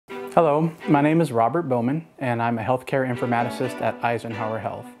Hello, my name is Robert Bowman, and I'm a healthcare informaticist at Eisenhower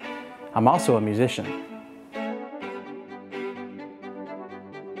Health. I'm also a musician.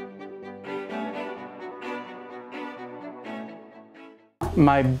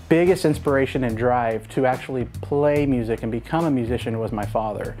 My biggest inspiration and drive to actually play music and become a musician was my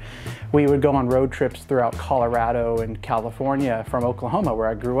father. We would go on road trips throughout Colorado and California from Oklahoma, where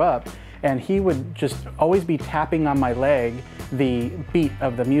I grew up, and he would just always be tapping on my leg the beat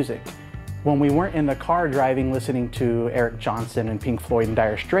of the music. When we weren't in the car driving listening to Eric Johnson and Pink Floyd and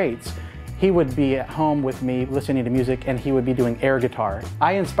Dire Straits, he would be at home with me listening to music, and he would be doing air guitar.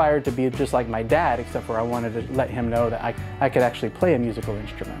 I inspired to be just like my dad, except for I wanted to let him know that I could actually play a musical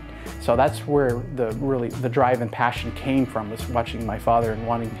instrument. So that's where the drive and passion came from, was watching my father and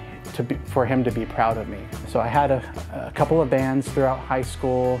wanting for him to be proud of me. So I had a couple of bands throughout high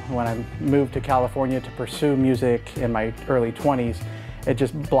school. When I moved to California to pursue music in my early 20s, it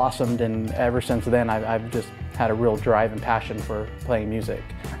just blossomed, and ever since then I've just had a real drive and passion for playing music.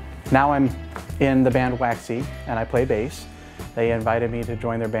 Now I'm in the band Waxy, and I play bass. They invited me to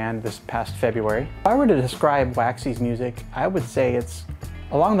join their band this past February. If I were to describe Waxy's music, I would say it's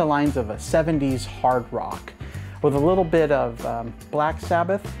along the lines of a 70s hard rock with a little bit of Black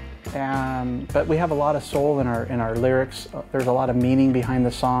Sabbath, but we have a lot of soul in our lyrics. There's a lot of meaning behind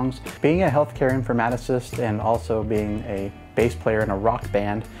the songs. Being a healthcare informaticist and also being a bass player in a rock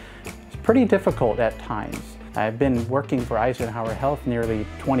band is pretty difficult at times. I've been working for Eisenhower Health nearly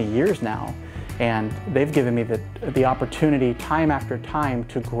 20 years now, and they've given me the opportunity time after time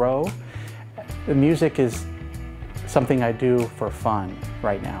to grow. The music is something I do for fun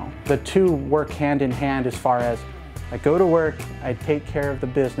right now. The two work hand in hand as far as I go to work, I take care of the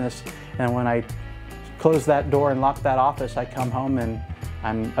business, and when I close that door and lock that office, I come home and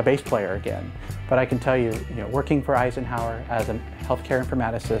I'm a bass player again. But I can tell you, working for Eisenhower as a healthcare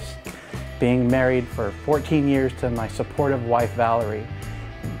informaticist, being married for 14 years to my supportive wife, Valerie,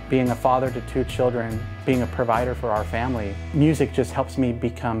 being a father to 2 children, being a provider for our family, music just helps me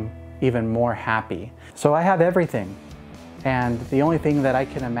become even more happy. So I have everything. And the only thing that I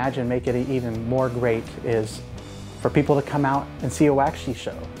can imagine make it even more great is for people to come out and see a Waxy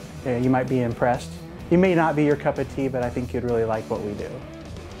show. You might be impressed. You may not be your cup of tea, but I think you'd really like what we do.